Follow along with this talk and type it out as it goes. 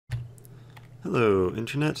Hello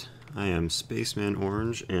Internet, I am Spaceman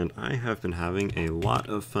Orange and I have been having a lot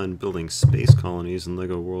of fun building space colonies in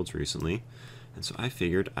LEGO Worlds recently, and so I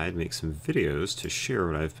figured I'd make some videos to share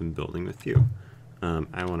what I've been building with you.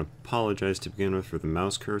 I want to apologize to begin with for the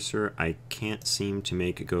mouse cursor. I can't seem to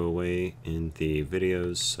make it go away in the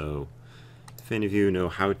videos, so if any of you know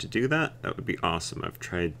how to do that, that would be awesome. I've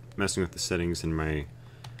tried messing with the settings in my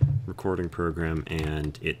recording program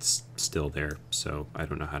and it's still there, so I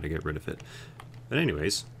don't know how to get rid of it. But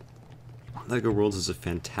anyways, LEGO Worlds is a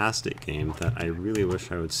fantastic game that I really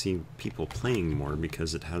wish I would see people playing more,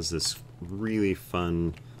 because it has this really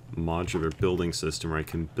fun modular building system where I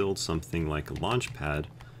can build something like a launch pad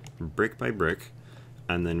brick by brick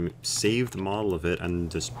and then save the model of it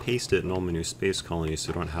and just paste it in all my new space colonies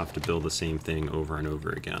so I don't have to build the same thing over and over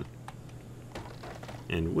again.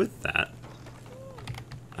 And with that,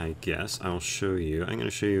 I guess I'll show you, I'm going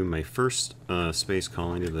to show you my first space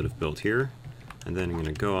colony that I've built here, and then I'm going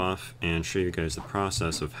to go off and show you guys the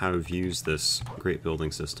process of how I've used this great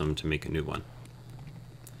building system to make a new one.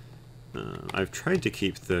 I've tried to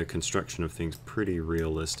keep the construction of things pretty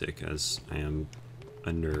realistic, as I am a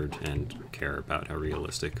nerd and care about how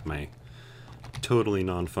realistic my totally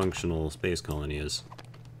non-functional space colony is.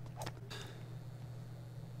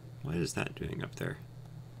 What is that doing up there?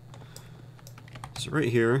 So right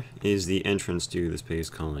here is the entrance to the space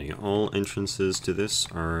colony. All entrances to this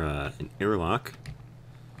are an airlock.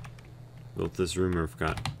 Built this room where I've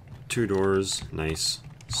got two doors, nice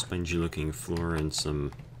spongy looking floor, and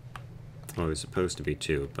some, well, it's supposed to be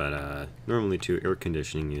two, but normally two air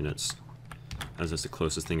conditioning units, as that's the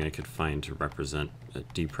closest thing I could find to represent a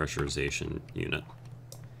depressurization unit.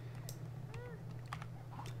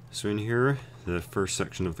 So in here, the first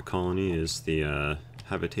section of the colony is the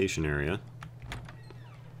habitation area.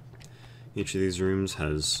 Each of these rooms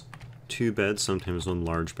has two beds, sometimes one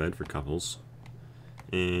large bed for couples,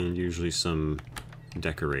 and usually some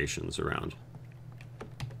decorations around.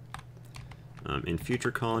 In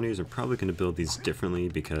future colonies, I'm probably going to build these differently,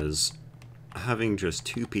 because having just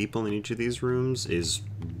two people in each of these rooms is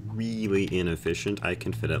really inefficient. I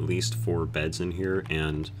can fit at least 4 beds in here,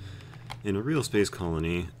 and in a real space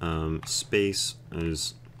colony, space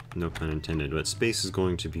is, no pun intended, but space is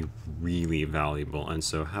going to be really valuable, and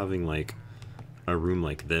so having like a room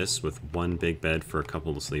like this with one big bed for a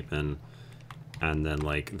couple to sleep in and then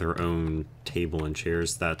like their own table and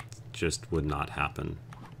chairs, that just would not happen.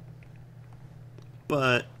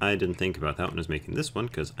 But I didn't think about that when I was making this one,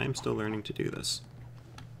 because I'm still learning to do this.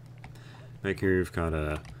 Back here we've got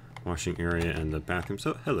a washing area and the bathroom.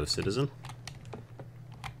 So hello, citizen.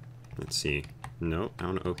 Let's see. No, I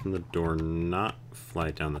want to open the door, not fly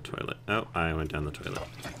down the toilet. Oh, I went down the toilet.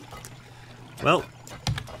 Well,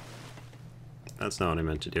 that's not what I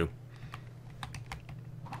meant to do.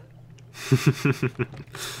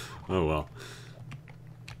 Oh well.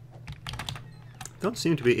 Don't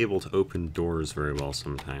seem to be able to open doors very well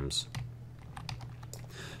sometimes.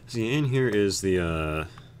 See, in here is the,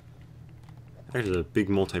 actually a big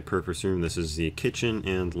multi-purpose room. This is the kitchen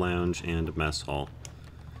and lounge and mess hall.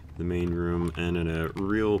 The main room, and in a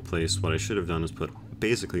real place, what I should have done is put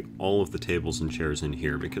basically all of the tables and chairs in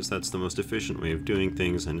here, because that's the most efficient way of doing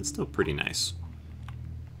things, and it's still pretty nice.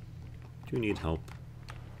 Do you need help?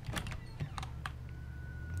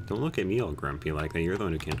 Don't look at me all grumpy like that. You're the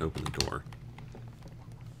one who can't open the door.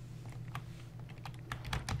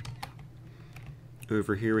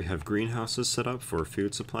 Over here we have greenhouses set up for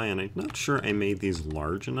food supply, and I'm not sure I made these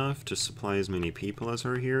large enough to supply as many people as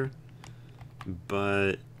are here,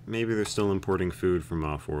 but maybe they're still importing food from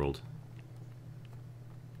off-world.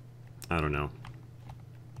 I don't know.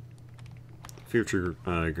 Future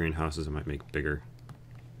greenhouses I might make bigger.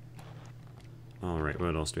 Alright,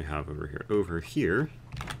 what else do we have over here? Over here,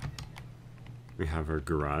 we have our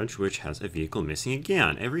garage, which has a vehicle missing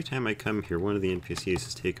again. Every time I come here, one of the NPCs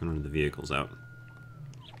has taken one of the vehicles out.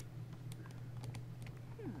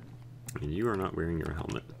 And you are not wearing your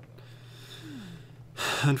helmet.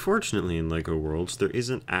 Unfortunately, in LEGO Worlds, there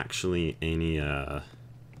isn't actually any,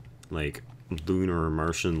 like, lunar or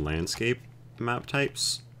Martian landscape map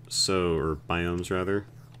types, so, or biomes, rather.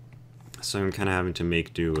 So I'm kind of having to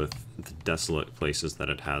make do with the desolate places that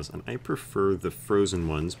it has, and I prefer the frozen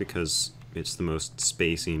ones because it's the most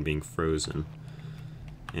spacey in being frozen.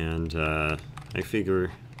 And, I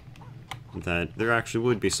figure that there actually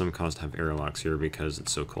would be some cause to have airlocks here because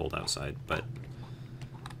it's so cold outside, but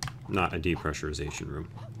not a depressurization room.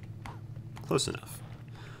 Close enough.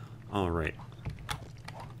 Alright.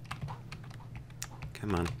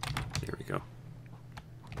 Come on. There we go.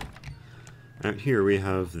 Out here we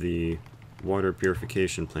have the water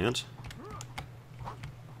purification plant.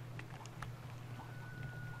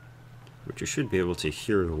 But you should be able to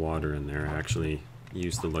hear the water in there. I actually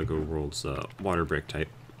use the LEGO Worlds water brick type.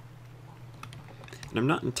 And I'm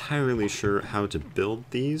not entirely sure how to build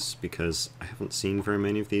these, because I haven't seen very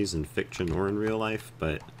many of these in fiction or in real life,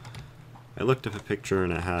 but I looked up a picture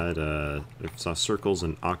and it had, I saw circles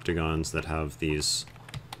and octagons that have these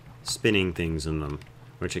spinning things in them,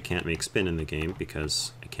 which I can't make spin in the game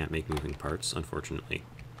because I can't make moving parts, unfortunately.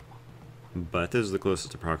 But this is the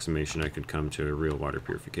closest approximation I could come to a real water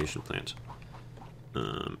purification plant.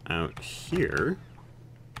 Out here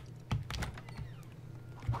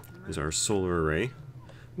is our solar array,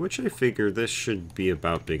 which I figure this should be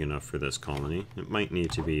about big enough for this colony. It might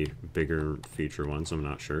need to be bigger future ones, I'm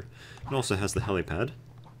not sure. It also has the helipad,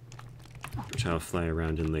 which I'll fly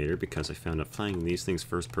around in later because I found out flying these things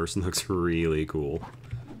first person looks really cool.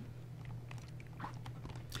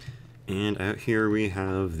 And out here we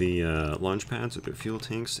have the launch pads with their fuel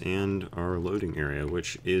tanks and our loading area,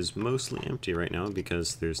 which is mostly empty right now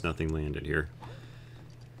because there's nothing landed here.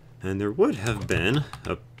 And there would have been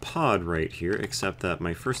a pod right here, except that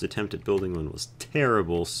my first attempt at building one was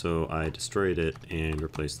terrible, so I destroyed it and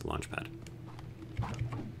replaced the launch pad.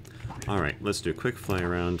 Alright, let's do a quick fly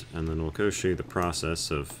around, and then we'll go show you the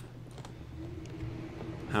process of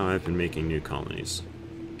how I've been making new colonies.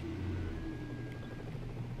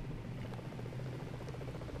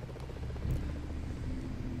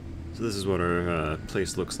 So this is what our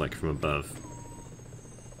place looks like from above.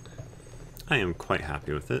 I am quite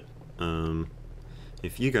happy with it.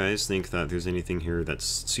 If you guys think that there's anything here that's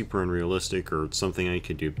super unrealistic or something I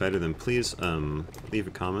could do better, then please leave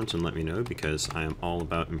a comment and let me know, because I am all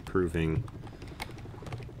about improving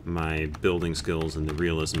my building skills and the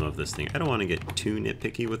realism of this thing. I don't want to get too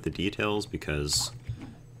nitpicky with the details, because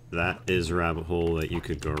that is a rabbit hole that you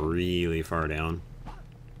could go really far down.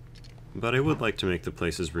 But I would like to make the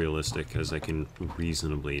place as realistic as I can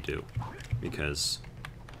reasonably do, because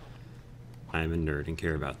I'm a nerd and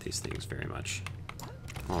care about these things very much.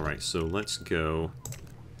 Alright, so let's go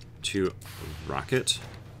to Rocket.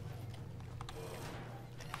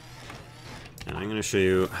 And I'm going to show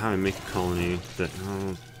you how I make a colony that...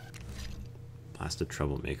 Oh, blasted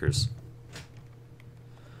troublemakers.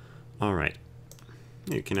 Alright.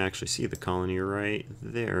 You can actually see the colony right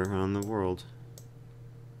there on the world.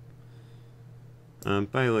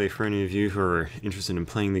 By the way, for any of you who are interested in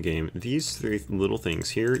playing the game, these three little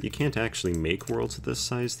things here, you can't actually make worlds of this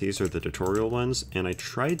size. These are the tutorial ones, and I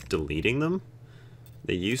tried deleting them.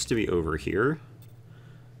 They used to be over here,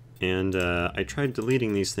 and I tried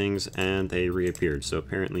deleting these things, and they reappeared. So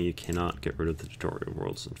apparently you cannot get rid of the tutorial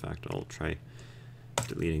worlds. In fact, I'll try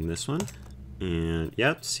deleting this one. And,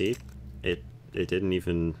 yep, see? It didn't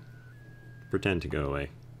even pretend to go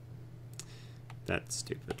away. That's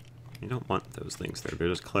stupid. I don't want those things there. They're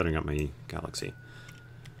just cluttering up my galaxy.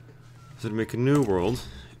 So to make a new world,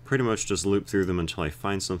 pretty much just loop through them until I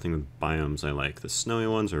find something with biomes I like. The snowy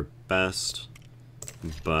ones are best,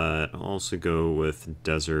 but I'll also go with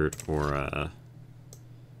desert or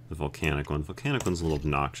the volcanic one. Volcanic one's a little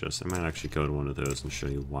obnoxious. I might actually go to one of those and show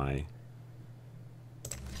you why.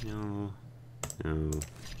 No. It'd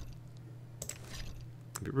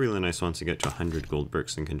be really nice once I get to 100 gold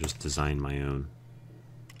bricks and can just design my own.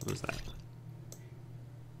 What was that?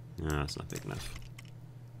 No, that's not big enough.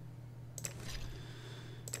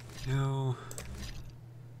 No.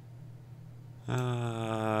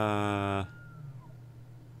 I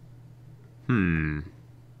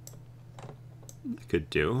could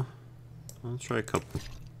do. I'll try a couple.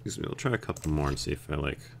 Excuse me, I'll try a couple more and see if I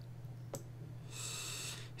like.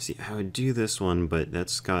 See, I would do this one, but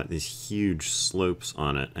that's got these huge slopes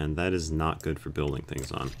on it, and that is not good for building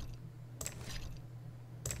things on.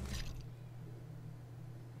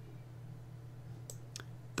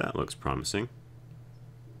 That looks promising.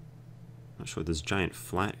 Not sure what this giant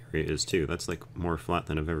flat area is too. That's like more flat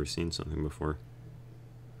than I've ever seen something before.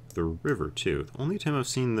 The river too. The only time I've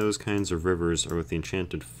seen those kinds of rivers are with the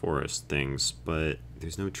enchanted forest things, but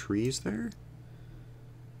there's no trees there?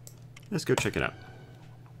 Let's go check it out.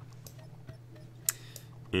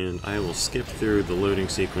 And I will skip through the loading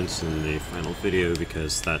sequence in the final video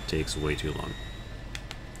because that takes way too long.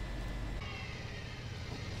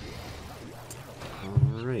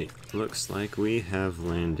 Alright, looks like we have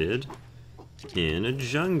landed in a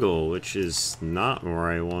jungle, which is not where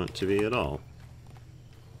I want to be at all.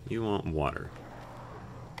 You want water.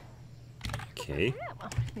 Okay.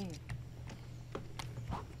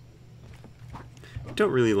 I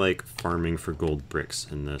don't really like farming for gold bricks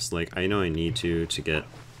in this. Like, I know I need to get...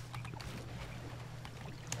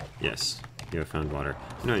 Yes, you have found water.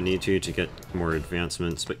 I know I need to get more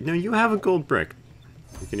advancements, but no, you have a gold brick.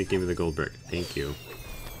 You're gonna give me the gold brick. Thank you.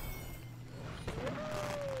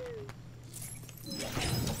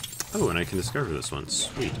 Oh, and I can discover this one.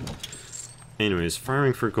 Sweet. Anyways,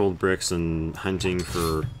 farming for gold bricks and hunting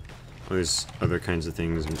for all these other kinds of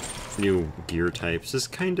things, new gear types, is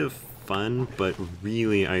kind of fun, but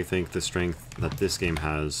really I think the strength that this game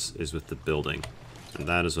has is with the building. And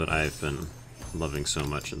that is what I've been loving so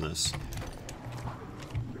much in this.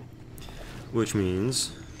 Which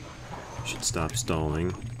means I should stop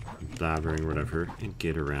stalling, blabbering, whatever, and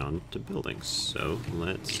get around to building. So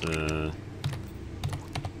let's, whoa,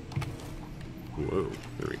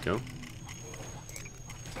 there we go.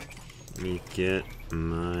 Let me get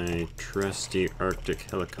my trusty Arctic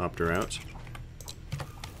helicopter out.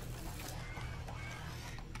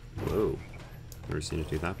 Whoa, never seen it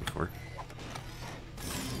do that before.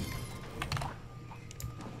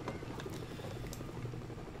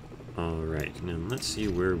 Alright, now let's see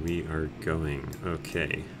where we are going.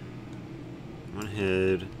 Okay. I want to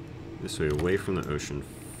head this way away from the ocean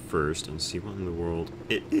first and see what in the world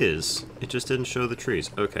it is. It just didn't show the trees.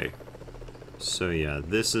 Okay. So yeah,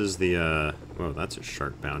 this is the, whoa, that's a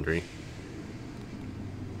sharp boundary.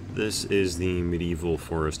 This is the medieval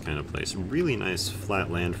forest kind of place. Really nice flat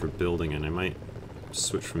land for building, and I might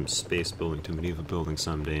switch from space building to medieval building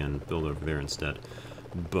someday and build over there instead.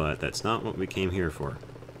 But that's not what we came here for.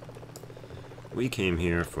 We came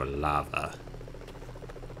here for lava.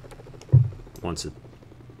 Once it,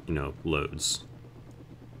 you know, loads.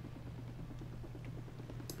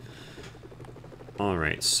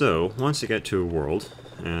 Alright, so once I get to a world,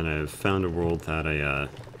 and I've found a world that I,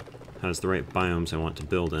 has the right biomes I want to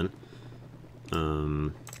build in.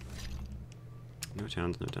 No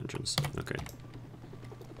towns, no dungeons. Okay.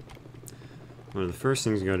 One of the first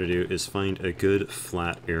things you gotta do is find a good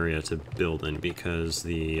flat area to build in, because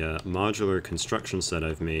the modular construction set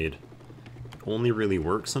I've made only really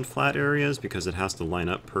works on flat areas because it has to line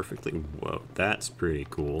up perfectly. Whoa, that's pretty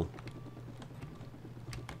cool.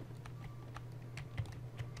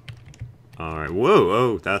 Alright, whoa,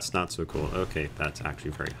 oh, that's not so cool. Okay, that's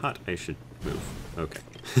actually very hot. I should move. Okay.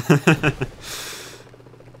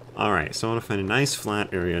 Alright, so I want to find a nice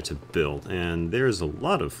flat area to build, and there's a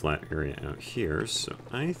lot of flat area out here, so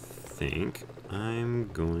I think I'm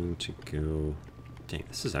going to go... Dang,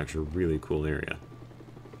 this is actually a really cool area.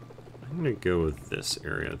 I'm going to go with this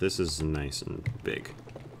area. This is nice and big.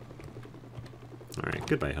 Alright,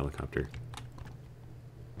 goodbye, helicopter.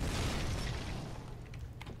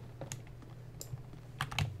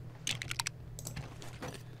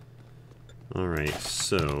 Alright,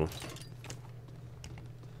 so...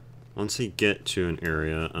 once you get to an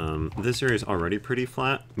area, this area is already pretty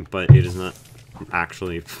flat, but it is not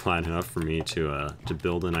actually flat enough for me to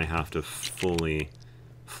build in. I have to fully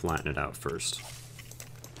flatten it out first.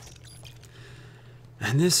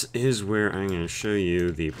 And this is where I'm going to show you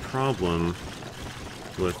the problem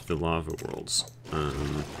with the lava worlds.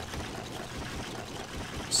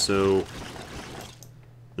 So,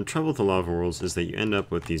 the trouble with the lava worlds is that you end up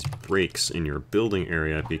with these breaks in your building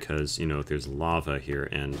area because, you know, there's lava here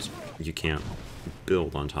and you can't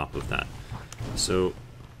build on top of that. So,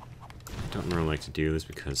 I don't really like to do this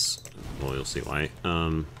because, well, you'll see why.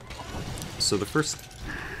 So the first...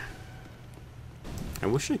 I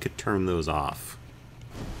wish I could turn those off.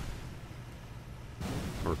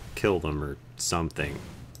 Or kill them or something.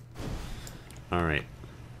 Alright.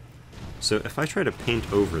 So if I try to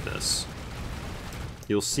paint over this,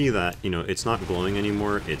 you'll see that, you know, it's not glowing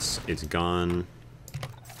anymore, it's gone.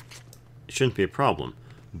 It shouldn't be a problem.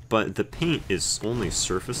 But the paint is only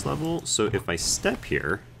surface level, so if I step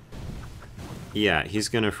here, yeah, he's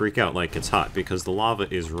gonna freak out like it's hot, because the lava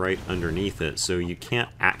is right underneath it, so you can't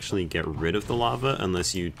actually get rid of the lava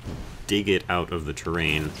unless you dig it out of the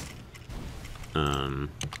terrain.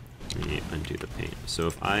 Let me undo the paint. So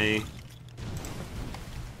if I...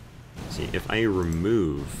 see, if I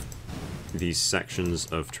remove these sections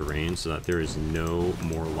of terrain so that there is no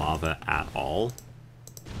more lava at all,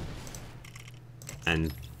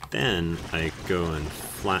 and then I go and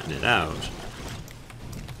flatten it out,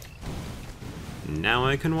 now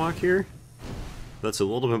I can walk here. That's a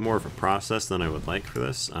little bit more of a process than I would like for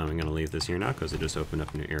this. I'm going to leave this here now because I just opened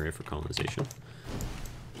up a new area for colonization.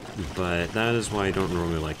 But that is why I don't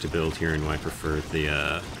normally like to build here and why I prefer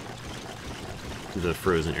the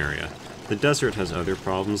frozen area. The desert has other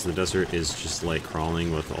problems. The desert is just like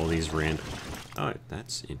crawling with all these random... oh,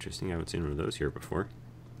 that's interesting. I haven't seen one of those here before.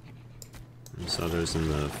 I saw those in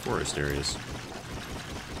the forest areas.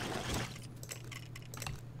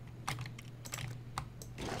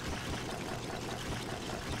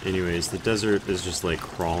 Anyways, the desert is just like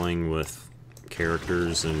crawling with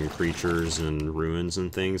characters and creatures and ruins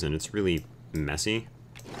and things, and it's really messy.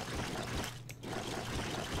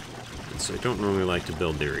 so I don't normally like to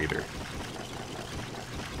build there either.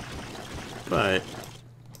 But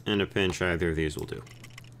in a pinch, either of these will do.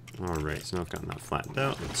 Alright, so now I've gotten that flattened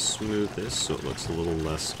out. Let's smooth this so it looks a little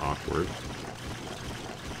less awkward.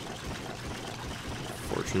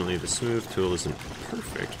 Fortunately, the smooth tool isn't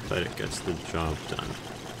perfect, but it gets the job done.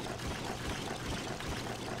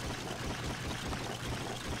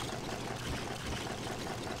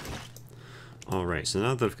 Alright, so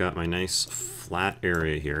now that I've got my nice flat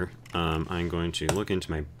area here, I'm going to look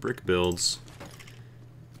into my brick builds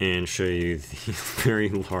and show you the very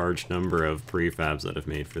large number of prefabs that I've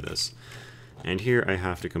made for this. And here I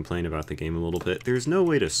have to complain about the game a little bit. There's no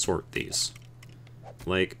way to sort these.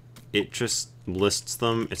 Like, it just lists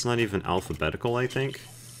them. It's not even alphabetical, I think.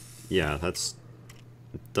 Yeah, that's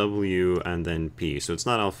W and then P, so it's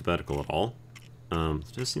not alphabetical at all.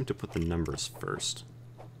 Just seem to put the numbers first.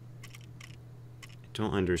 I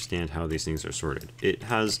don't understand how these things are sorted. It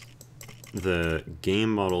has the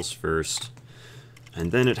game models first,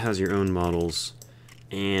 and then it has your own models,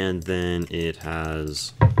 and then it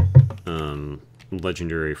has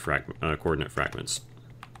legendary coordinate fragments.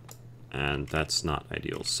 And that's not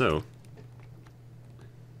ideal. So,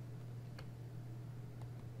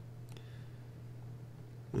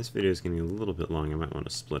 this video is going to be a little bit long. I might want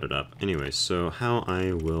to split it up. Anyway, so how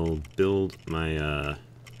I will build my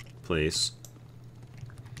place.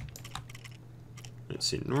 Let's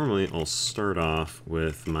see, normally I'll start off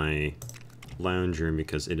with my lounge room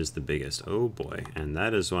because it is the biggest. Oh boy, and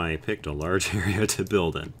that is why I picked a large area to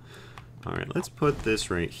build in. Alright, let's put this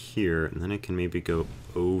right here, and then I can maybe go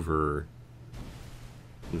over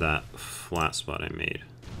that flat spot I made.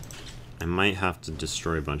 I might have to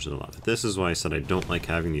destroy a bunch of the lava. This is why I said I don't like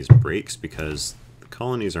having these breaks, because the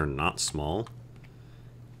colonies are not small,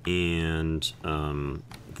 and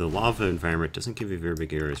the lava environment doesn't give you very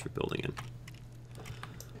big areas for building in.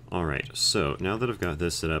 Alright, so now that I've got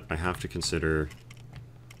this set up, I have to consider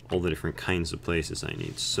all the different kinds of places I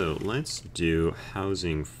need. So let's do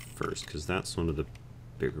housing first, because that's one of the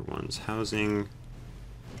bigger ones. Housing.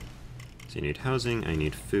 So you need housing, I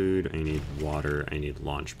need food, I need water, I need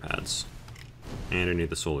launch pads. And I need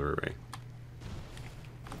the solar array.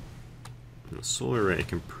 And the solar array I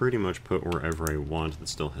can pretty much put wherever I want that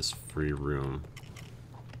still has free room,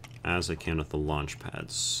 as I can with the launch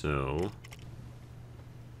pads. So,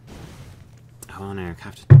 oh, and I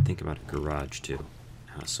have to think about a garage too.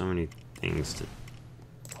 So many things to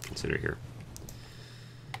consider here.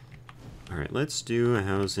 Alright, let's do a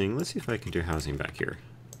housing. Let's see if I can do housing back here.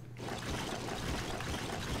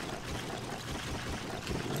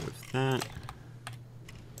 Get rid of that.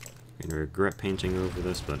 I'm going to regret painting over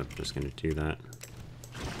this, but I'm just going to do that.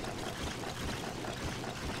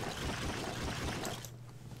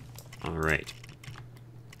 Alright.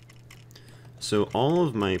 So all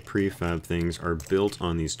of my prefab things are built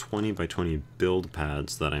on these 20 by 20 build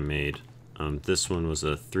pads that I made. This one was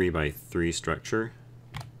a 3 by 3 structure.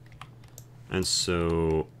 And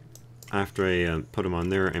so after I put them on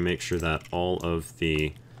there, I make sure that all of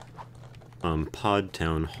the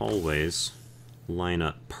Podtown hallways line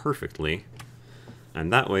up perfectly.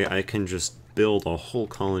 And that way I can just build a whole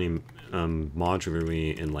colony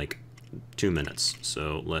modularly in like 2 minutes.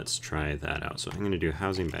 So let's try that out. So I'm going to do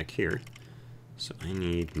housing back here. So I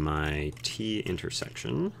need my T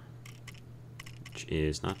intersection, which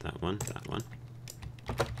is not that one, that one.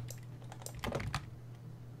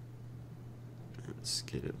 Let's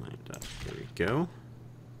get it lined up. There we go.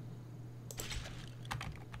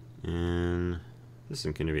 And this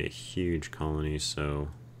isn't going to be a huge colony, so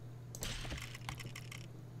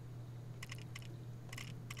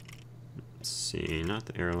let's see, not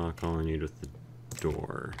the airlock, all I need with the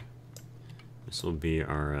door. This will be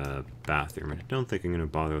our bathroom. I don't think I'm going to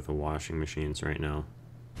bother with the washing machines right now.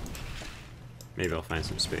 Maybe I'll find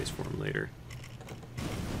some space for them later.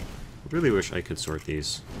 I really wish I could sort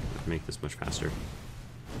these. It would make this much faster.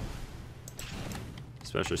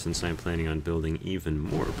 Especially since I'm planning on building even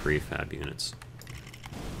more prefab units.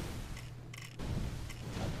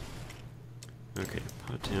 Okay,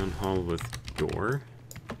 Podtown hall with door.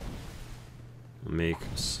 I'll make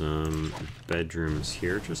some bedrooms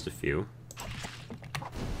here, just a few.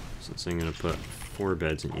 Since I'm going to put 4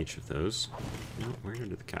 beds in each of those. No, where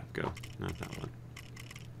did the cap go? Not that one.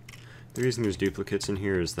 The reason there's duplicates in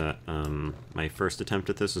here is that my first attempt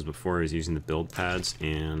at this was before I was using the build pads,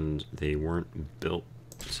 and they weren't built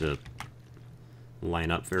to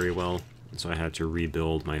line up very well. And so I had to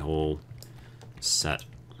rebuild my whole set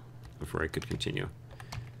before I could continue.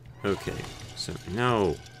 Okay, so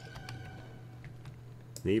no.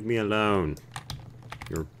 Leave me alone.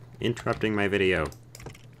 You're interrupting my video.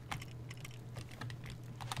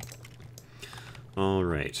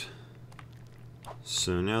 Alright.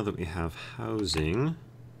 So now that we have housing,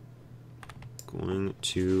 going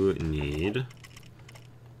to need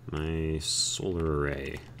my solar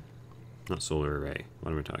array. Not solar array.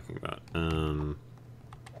 What am I talking about?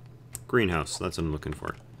 Greenhouse. That's what I'm looking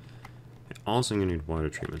for. Also, I'm going to need water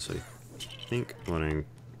treatment, so I think what I'm...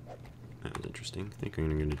 That was interesting. I think what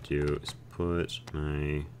I'm going to do is put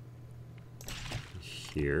my...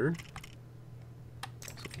 here.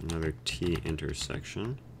 So another T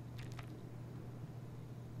intersection.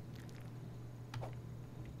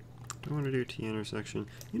 Do I want to do T intersection?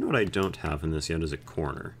 You know what I don't have in this yet is a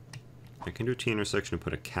corner. I can do T intersection and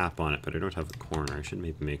put a cap on it, but I don't have a corner. I should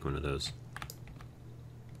maybe make one of those.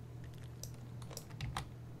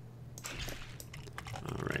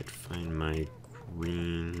 Alright, find my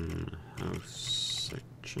greenhouse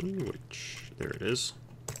section, which, there it is.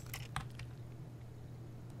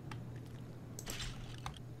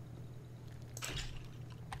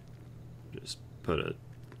 Just put a,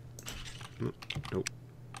 nope,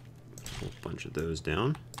 a whole bunch of those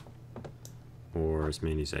down. Or as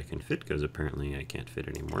many as I can fit, because apparently I can't fit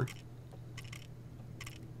anymore.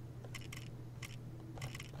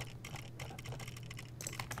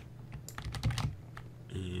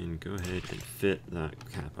 And go ahead and fit that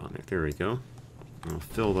cap on there. There we go. I'll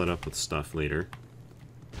fill that up with stuff later.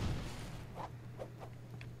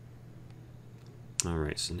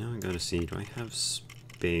 Alright, so now I gotta see, do I have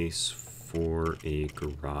space for a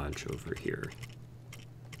garage over here?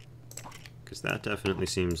 Because that definitely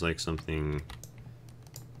seems like something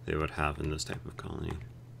they would have in this type of colony.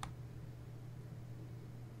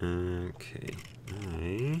 Okay,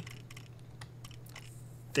 I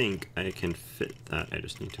think I can fit that. I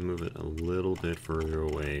just need to move it a little bit further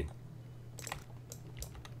away.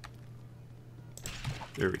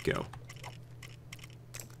 There we go.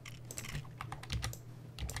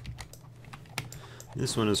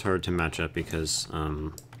 This one is hard to match up because I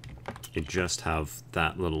just have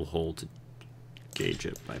that little hole to gauge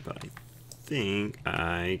it by, but I think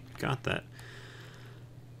I got that.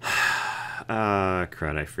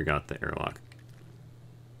 Crud, I forgot the airlock.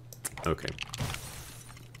 Okay.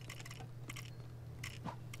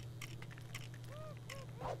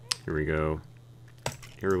 Here we go.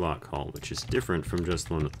 Airlock hall, which is different from just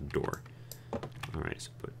the one at the door. Alright,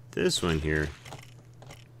 so put this one here.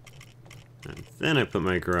 And then I put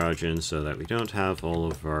my garage in so that we don't have all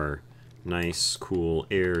of our nice, cool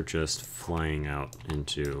air just flying out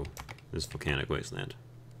into this volcanic wasteland.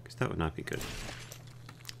 Because that would not be good.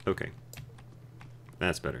 Okay.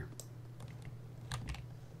 That's better.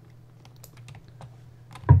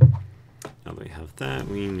 Now that we have that,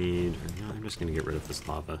 we need... No, I'm just going to get rid of this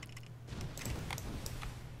lava.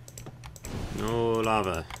 No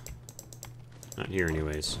lava. Not here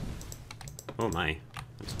anyways. Oh my.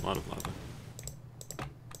 That's a lot of lava.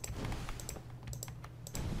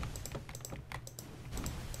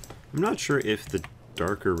 I'm not sure if the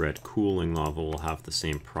darker red cooling lava will have the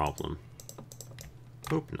same problem.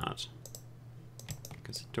 Hope not.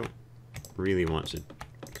 Because I don't really want to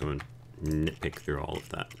go and nitpick through all of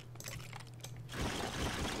that.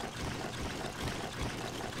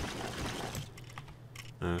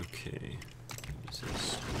 Okay. This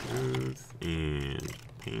is smooth and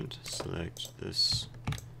paint. Select this.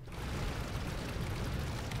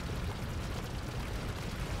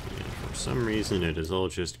 For some reason, it is all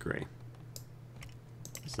just gray.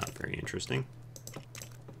 It's not very interesting.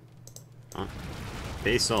 Huh.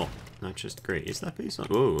 Basalt, not just gray. Is that basalt?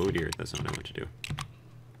 Oh, oh dear, that's not what I want to do.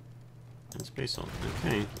 That's basalt.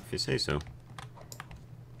 Okay, if you say so.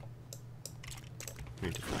 I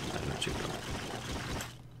need to find that. Let you go.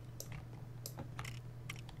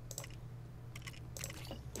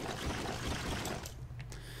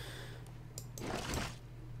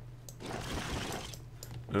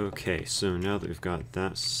 Okay, so now that we've got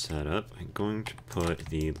that set up, I'm going to put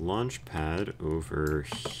the launch pad over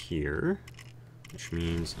here, which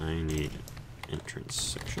means I need an entrance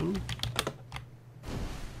section.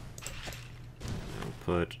 I'll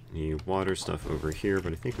put the water stuff over here,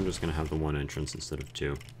 but I think I'm just going to have the one entrance instead of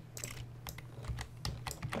two.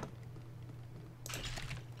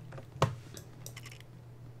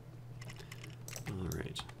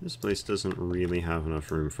 This place doesn't really have enough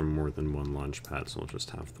room for more than one launch pad, so I'll just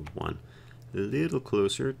have the one. A little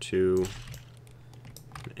closer to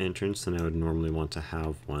the entrance than I would normally want to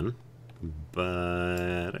have one,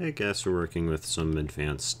 but I guess we're working with some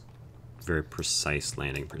advanced, very precise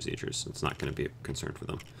landing procedures, so it's not going to be a concern for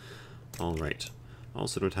them. Alright,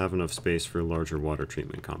 also don't have enough space for a larger water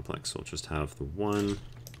treatment complex, so I'll just have the one,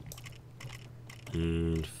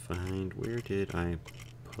 and find, where did I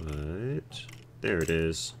put... There it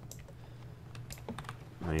is.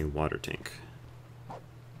 my water tank. And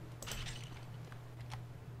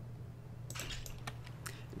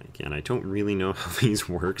again, I don't really know how these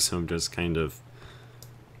work, so I'm just kind of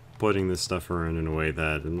putting this stuff around in a way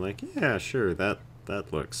that I'm like, yeah, sure, that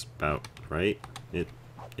looks about right.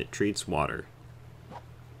 It treats water.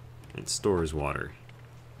 It stores water.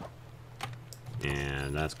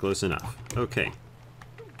 And that's close enough. Okay.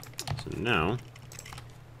 So now...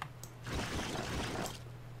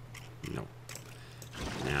 No.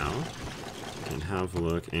 Now, we can have a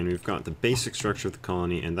look, and we've got the basic structure of the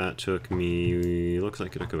colony, and that took me... looks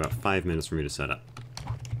like it took about 5 minutes for me to set up.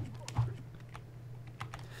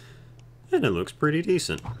 And it looks pretty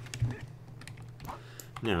decent.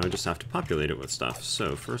 Now I just have to populate it with stuff.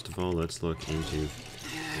 So first of all, let's look into...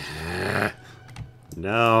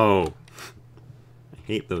 No! I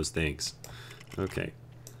hate those things. Okay.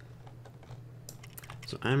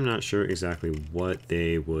 So I'm not sure exactly what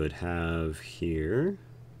they would have here.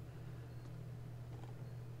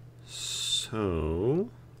 So...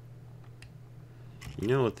 you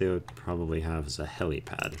know what they would probably have is a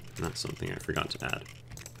helipad. That's something I forgot to add.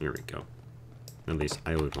 Here we go. At least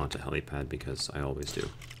I would want a helipad because I always do.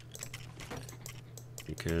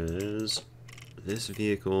 Because this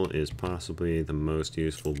vehicle is possibly the most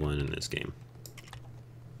useful one in this game.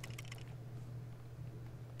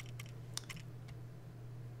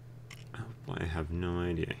 Oh boy, I have no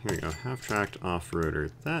idea. Here we go, half-tracked off-roader.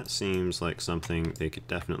 That seems like something they could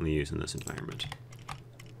definitely use in this environment.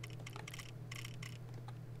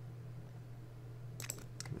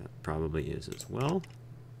 That probably is as well.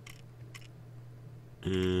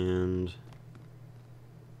 And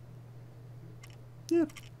yeah,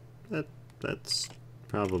 that's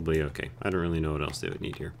probably okay. I don't really know what else they would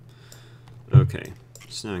need here. Okay,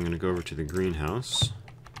 so now I'm going to go over to the greenhouse.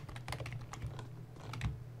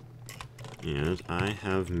 And I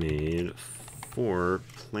have made 4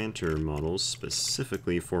 planter models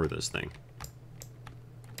specifically for this thing.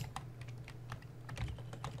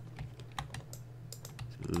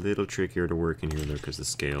 It's a little trickier to work in here though because the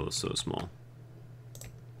scale is so small.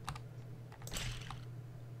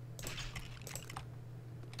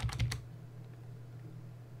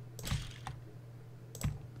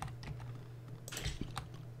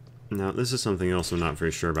 Now, this is something else I'm not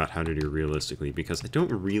very sure about how to do realistically, because I don't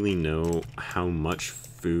really know how much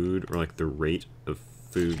food, or like the rate of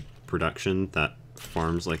food production that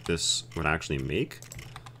farms like this would actually make.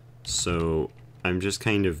 So I'm just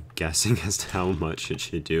kind of guessing as to how much it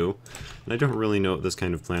should do. And I don't really know what this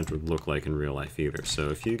kind of plant would look like in real life either. So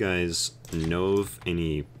if you guys know of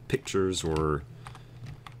any pictures or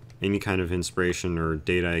any kind of inspiration or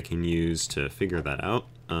data I can use to figure that out,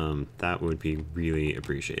 that would be really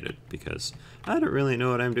appreciated, because I don't really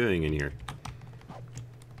know what I'm doing in here.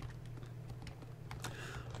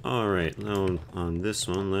 Alright, now on this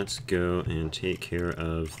one, let's go and take care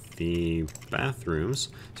of the bathrooms.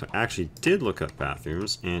 So I actually did look up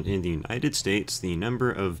bathrooms, and in the United States, the number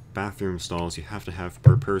of bathroom stalls you have to have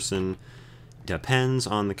per person depends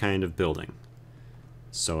on the kind of building.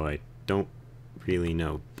 So I don't really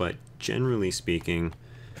know, but generally speaking,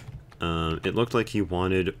 it looked like he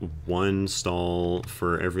wanted 1 stall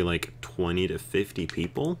for every like 20 to 50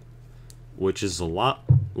 people, which is a lot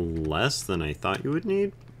less than I thought you would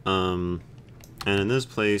need. And in this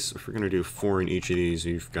place, if we're going to do 4 in each of these,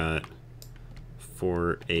 we've got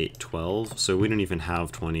 4, 8, 12. So we don't even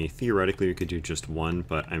have 20. Theoretically, we could do just 1,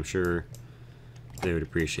 but I'm sure they would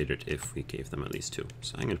appreciate it if we gave them at least 2.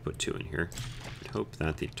 So I'm going to put 2 in here. I hope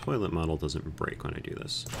that the toilet model doesn't break when I do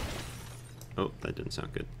this. Oh, that didn't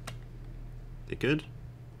sound good. They good?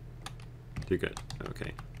 They're good.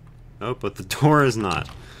 Okay. Oh, but the door is not.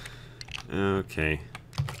 Okay.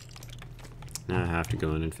 Now I have to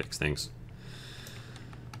go in and fix things.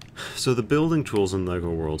 So the building tools in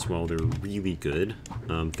LEGO Worlds, while they're really good,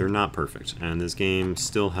 they're not perfect. And this game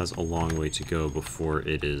still has a long way to go before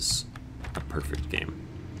it is a perfect game.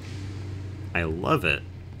 I love it,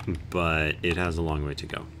 but it has a long way to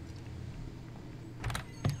go.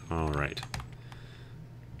 Alright.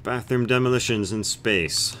 Bathroom demolitions in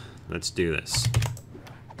space. Let's do this.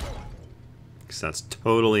 Because that's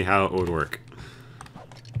totally how it would work.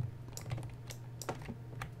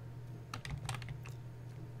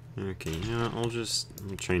 Okay, yeah, I'll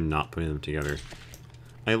try not putting them together.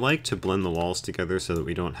 I like to blend the walls together so that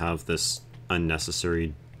we don't have this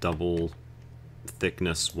unnecessary double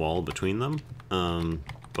thickness wall between them.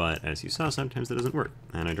 But as you saw, sometimes it doesn't work,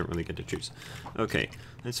 and I don't really get to choose. Okay,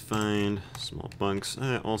 let's find small bunks.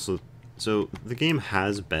 Also, so the game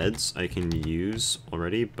has beds I can use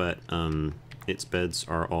already, but its beds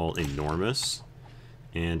are all enormous,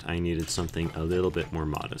 and I needed something a little bit more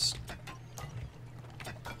modest.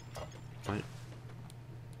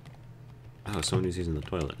 Oh, somebody's using the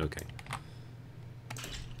toilet. Okay.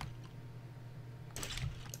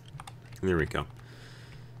 There we go.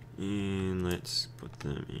 And let's put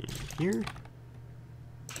them in here.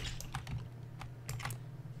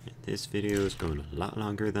 And this video is going a lot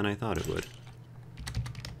longer than I thought it would.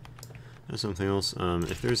 That's something else.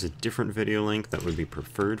 If there's a different video length that would be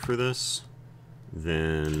preferred for this,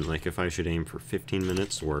 then like if I should aim for 15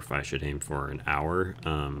 minutes or if I should aim for an hour,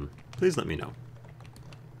 please let me know.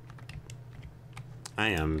 I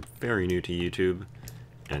am very new to YouTube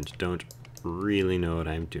and don't really know what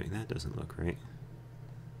I'm doing. That doesn't look right.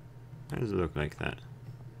 Why does it look like that?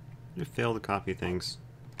 Did it fail to copy things?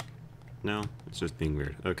 No, it's just being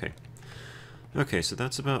weird. Okay. Okay, so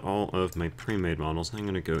that's about all of my pre-made models. I'm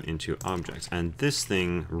going to go into objects. And this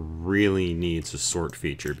thing really needs a sort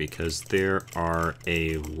feature because there are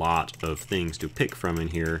a lot of things to pick from in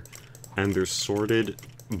here. And they're sorted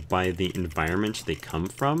by the environment they come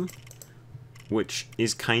from, which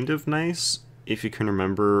is kind of nice if you can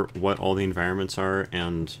remember what all the environments are,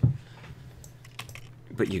 and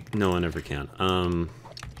but no one ever can.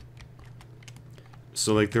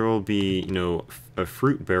 So like there will be, you know, a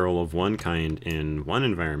fruit barrel of one kind in one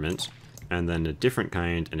environment, and then a different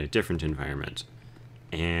kind in a different environment,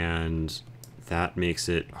 and that makes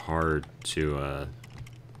it hard to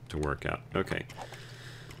work out. Okay.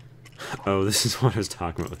 Oh, this is what I was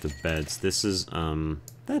talking about with the beds. This is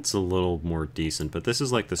that's a little more decent, but this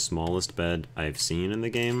is like the smallest bed I've seen in the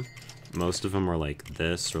game. Most of them are like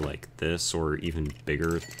this, or even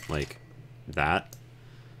bigger, like that.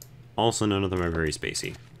 Also, none of them are very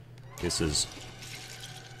spacey. This is...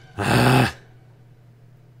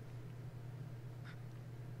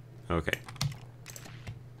 Okay.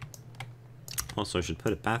 Also, I should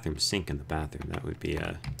put a bathroom sink in the bathroom. That would be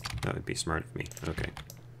smart of me. Okay.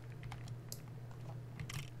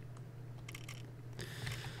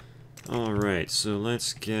 Alright, so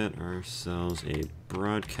let's get ourselves a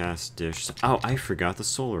broadcast dish. Oh, I forgot the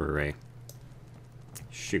solar array.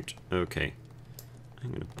 Shoot. Okay. I'm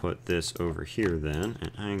going to put this over here then,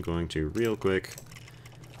 and I'm going to real quick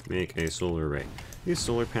make a solar array. These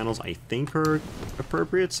solar panels I think are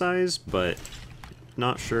appropriate size, but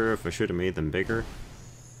not sure if I should have made them bigger.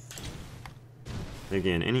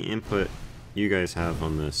 Again, any input you guys have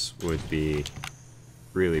on this would be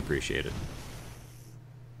really appreciated.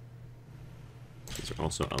 These are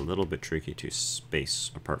also a little bit tricky to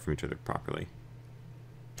space apart from each other properly.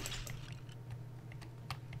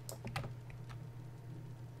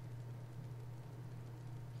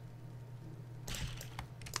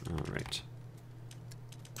 Alright.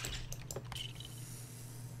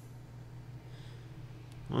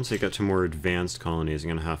 Once I get to more advanced colonies, I'm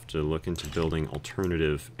going to have to look into building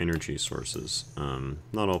alternative energy sources.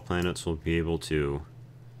 Not all planets will be able to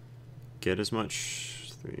get as much...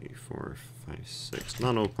 3, 4, 5, 6.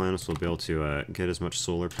 Not all planets will be able to get as much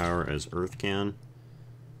solar power as Earth can.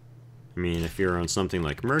 I mean, if you're on something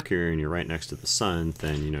like Mercury and you're right next to the sun,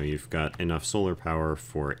 then, you know, you've got enough solar power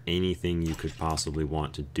for anything you could possibly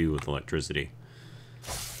want to do with electricity.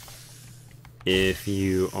 If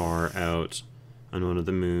you are out on one of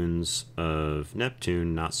the moons of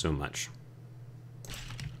Neptune, not so much.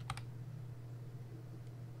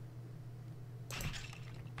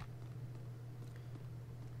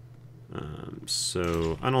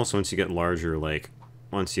 So, and also once you get larger, like,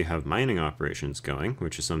 once you have mining operations going,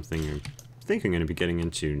 which is something I think I'm going to be getting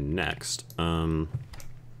into next. There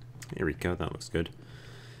we go, that looks good.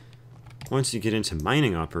 Once you get into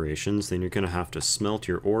mining operations, then you're going to have to smelt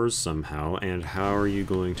your ores somehow, and how are you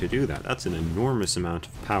going to do that? That's an enormous amount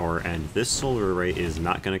of power, and this solar array is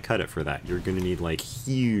not going to cut it for that. You're going to need, like,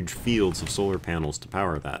 huge fields of solar panels to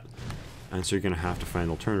power that. And so you're going to have to find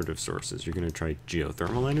alternative sources. You're going to try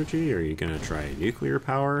geothermal energy, or are you going to try nuclear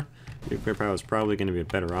power? Nuclear power is probably going to be a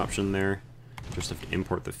better option there. Just have to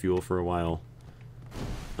import the fuel for a while.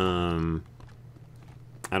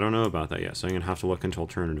 I don't know about that yet, so I'm going to have to look into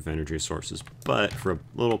alternative energy sources. But for a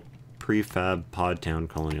little prefab Podtown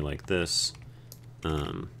colony like this,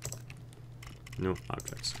 no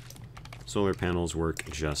objects. Solar panels work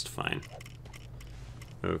just fine.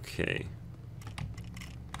 Okay.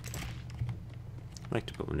 I'd like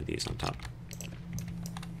to put one of these on top.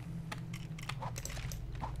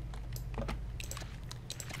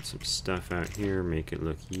 Put some stuff out here, make it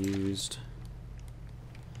look used.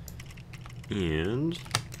 And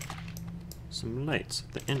some lights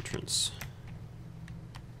at the entrance.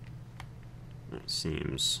 That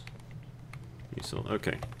seems useful.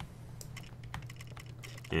 Okay.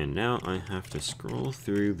 And now I have to scroll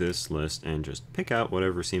through this list and just pick out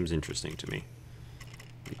whatever seems interesting to me,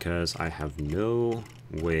 because I have no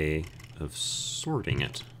way of sorting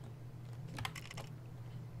it.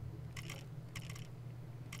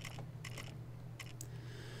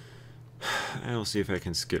 I'll see if I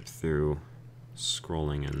can skip through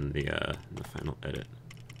scrolling in the final edit.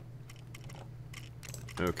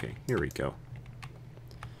 Okay, here we go.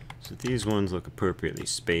 So these ones look appropriately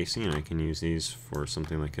spacey, and I can use these for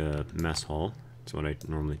something like a mess hall. That's what I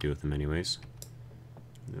normally do with them anyways.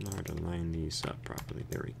 And then hard to line these up properly.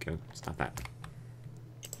 There we go. It's not that.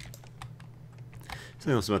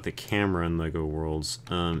 Something else about the camera in LEGO Worlds.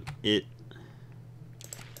 It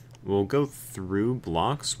will go through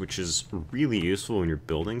blocks, which is really useful when you're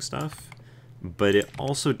building stuff, but it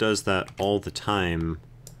also does that all the time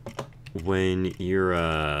when you're,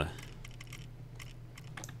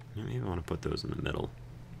 maybe I want to put those in the middle.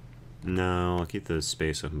 No, I'll keep the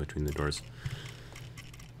space open between the doors.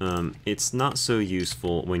 It's not so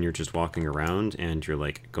useful when you're just walking around and you're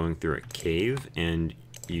like going through a cave and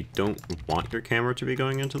you don't want your camera to be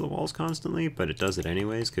going into the walls constantly, but it does it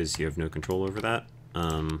anyways because you have no control over that.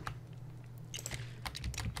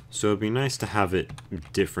 So it'd be nice to have it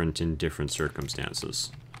different in different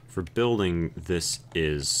circumstances. For building, this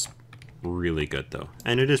is really good though,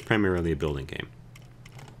 and it is primarily a building game.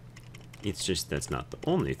 It's just that's not the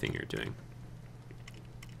only thing you're doing.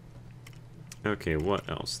 Okay, what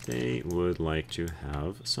else? They would like to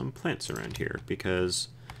have some plants around here because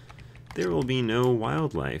there will be no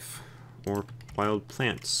wildlife or wild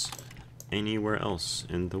plants anywhere else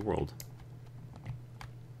in the world.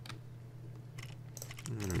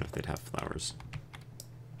 I don't know if they'd have flowers.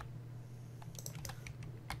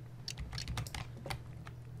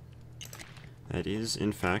 That is,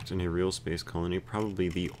 in fact, in a real space colony, probably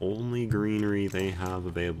the only greenery they have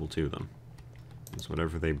available to them. Is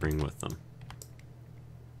whatever they bring with them.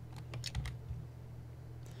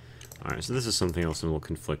 Alright, so this is something else I'm a little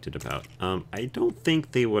conflicted about. I don't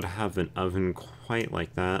think they would have an oven quite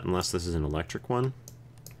like that, unless this is an electric one.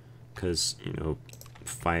 Because, you know,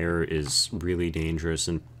 fire is really dangerous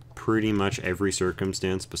in pretty much every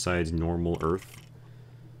circumstance besides normal Earth.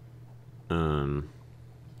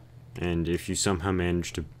 And if you somehow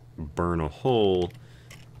manage to burn a hole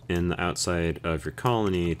in the outside of your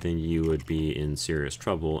colony, then you would be in serious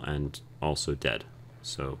trouble and also dead.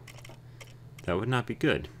 So that would not be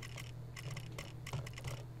good.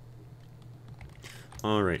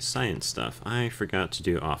 Alright, science stuff. I forgot to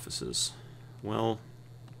do offices. Well,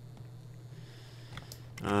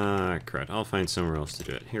 crud. I'll find somewhere else to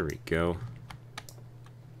do it. Here we go.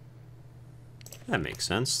 That makes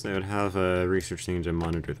sense. They would have a research thing to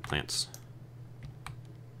monitor the plants. I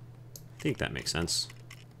think that makes sense.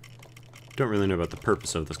 Don't really know about the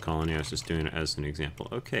purpose of this colony. I was just doing it as an example.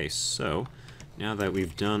 Okay, so now that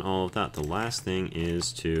we've done all of that, the last thing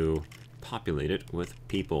is to populate it with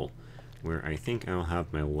people, where I think I'll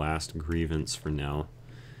have my last grievance for now,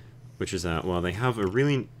 which is that while they have a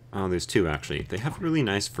really... Oh, there's two, actually. They have a really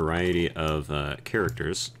nice variety of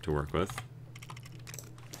characters to work with.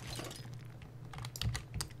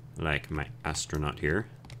 Like my astronaut here.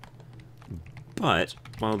 But,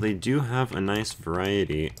 while they do have a nice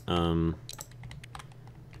variety, there's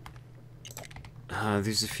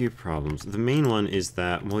a few problems. The main one is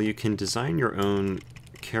that, while you can design your own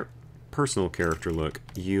personal character look,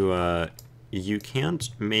 you can't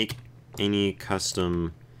make any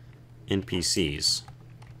custom NPCs,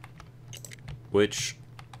 which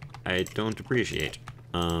I don't appreciate.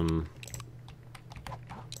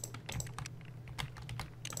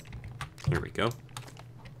 There we go.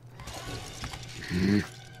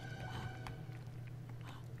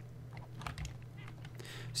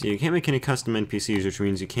 So you can't make any custom NPCs, which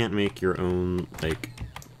means you can't make your own, like,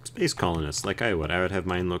 space colonists, like I would. I would have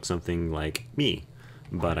mine look something like me,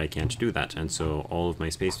 but I can't do that, and so all of my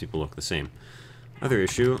space people look the same. Other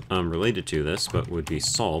issue, related to this, but would be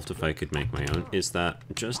solved if I could make my own, is that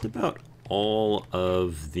just about all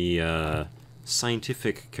of the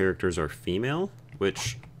scientific characters are female,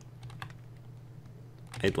 which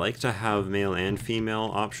I'd like to have male and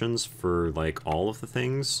female options for, like, all of the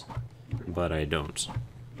things, but I don't.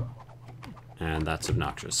 And that's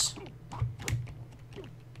obnoxious.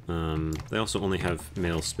 They also only have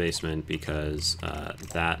male spacemen because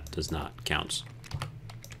that does not count.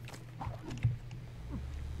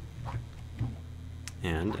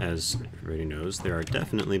 And, as everybody knows, there are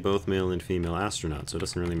definitely both male and female astronauts, so it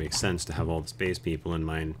doesn't really make sense to have all the space people in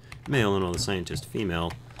mine male and all the scientists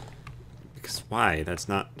female. Because why? That's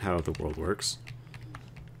not how the world works.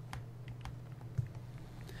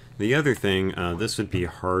 The other thing, this would be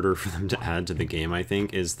harder for them to add to the game, I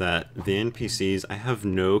think, is that the NPCs, I have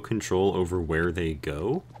no control over where they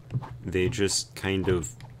go. They just kind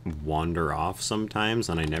of wander off sometimes,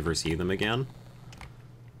 and I never see them again.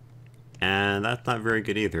 And that's not very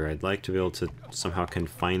good either. I'd like to be able to somehow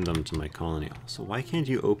confine them to my colony. So why can't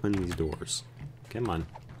you open these doors? Come on.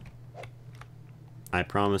 I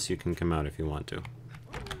promise you can come out if you want to.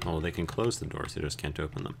 Oh, they can close the doors, they just can't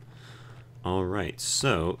open them. Alright,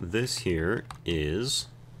 so this here is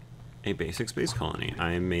a basic space colony.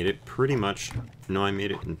 I made it pretty much, no, I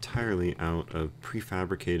made it entirely out of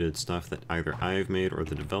prefabricated stuff that either I've made or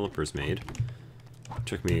the developers made. It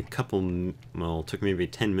took me it took me maybe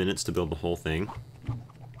 10 minutes to build the whole thing.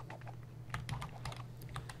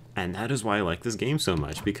 And that is why I like this game so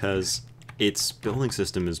much, because its building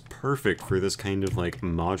system is perfect for this kind of like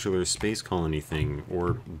modular space colony thing,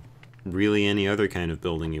 or really any other kind of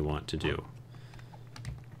building you want to do.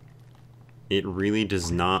 It really does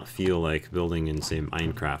not feel like building in, say,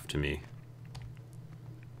 Minecraft to me.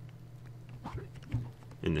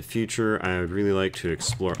 In the future, I would really like to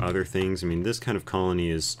explore other things. I mean, this kind of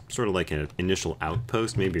colony is sort of like an initial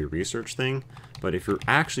outpost, maybe a research thing. But if you're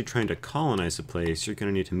actually trying to colonize a place, you're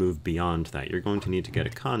going to need to move beyond that. You're going to need to get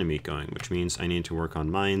economy going, which means I need to work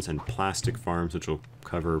on mines and plastic farms, which will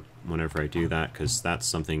cover whenever I do that, because that's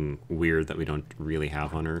something weird that we don't really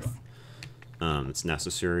have on Earth. It's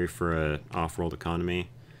necessary for an off-world economy.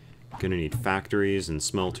 I'm going to need factories and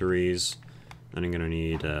smelteries. Then I'm going to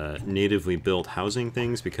need natively built housing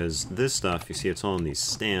things, because this stuff, you see, it's all in these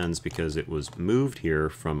stands because it was moved here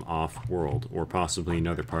from off-world, or possibly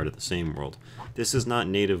another part of the same world. This is not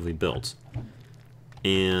natively built.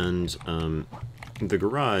 And the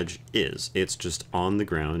garage is. It's just on the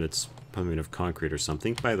ground. It's probably made of concrete or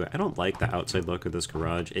something. By the way, I don't like the outside look of this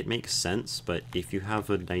garage. It makes sense, but if you have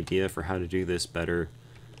an idea for how to do this better,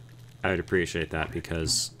 I would appreciate that,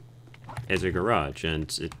 because it's a garage,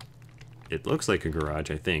 and it looks like a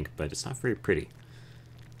garage, I think, but it's not very pretty.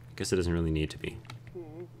 I guess it doesn't really need to be.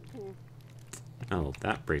 Oh,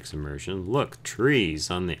 that breaks immersion. Look,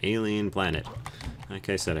 trees on the alien planet. Like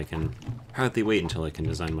I said, I can hardly wait until I can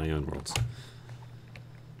design my own worlds.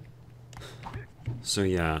 So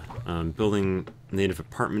yeah, building native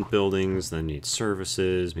apartment buildings, then need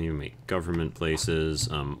services, maybe make government places,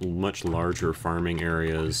 much larger farming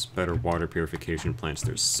areas, better water purification plants.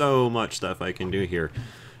 There's so much stuff I can do here.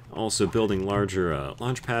 Also building larger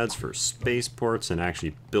launch pads for spaceports, and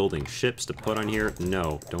actually building ships to put on here.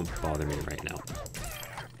 No, don't bother me right now.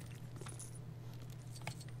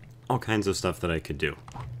 All kinds of stuff that I could do.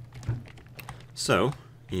 So,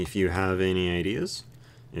 if you have any ideas,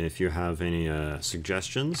 if you have any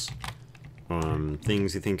suggestions,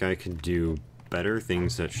 things you think I could do better,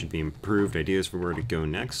 things that should be improved, ideas for where to go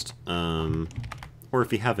next, or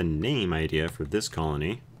if you have a name idea for this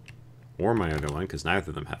colony, or my other one, because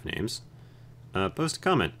neither of them have names, post a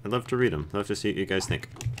comment. I'd love to read them. I'd love to see what you guys think,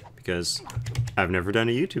 because I've never done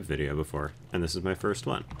a YouTube video before, and this is my first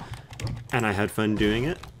one. And I had fun doing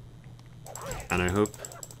it, and I hope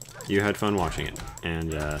you had fun watching it.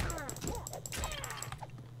 And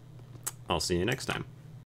I'll see you next time.